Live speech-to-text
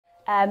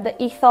The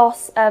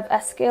ethos of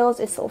us girls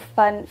is sort of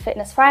fun,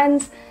 fitness,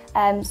 friends.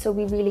 So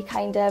we really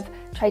kind of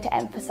try to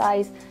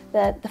emphasise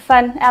the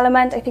fun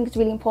element. I think it's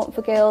really important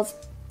for girls.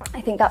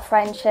 I think that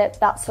friendship,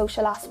 that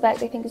social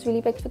aspect, I think is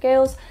really big for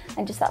girls,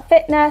 and just that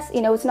fitness.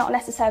 You know, it's not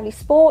necessarily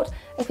sport.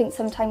 I think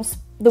sometimes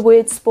the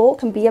word sport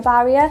can be a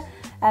barrier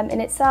in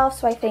itself.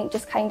 So I think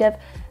just kind of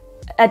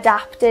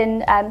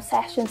adapting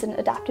sessions and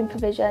adapting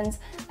provisions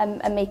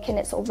and making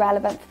it sort of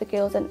relevant for the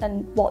girls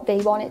and what they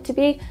want it to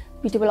be.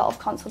 We do a lot of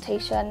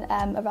consultation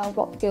around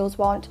what the girls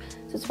want,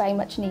 so it's very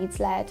much needs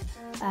led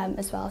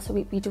as well. So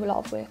we do a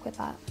lot of work with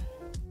that.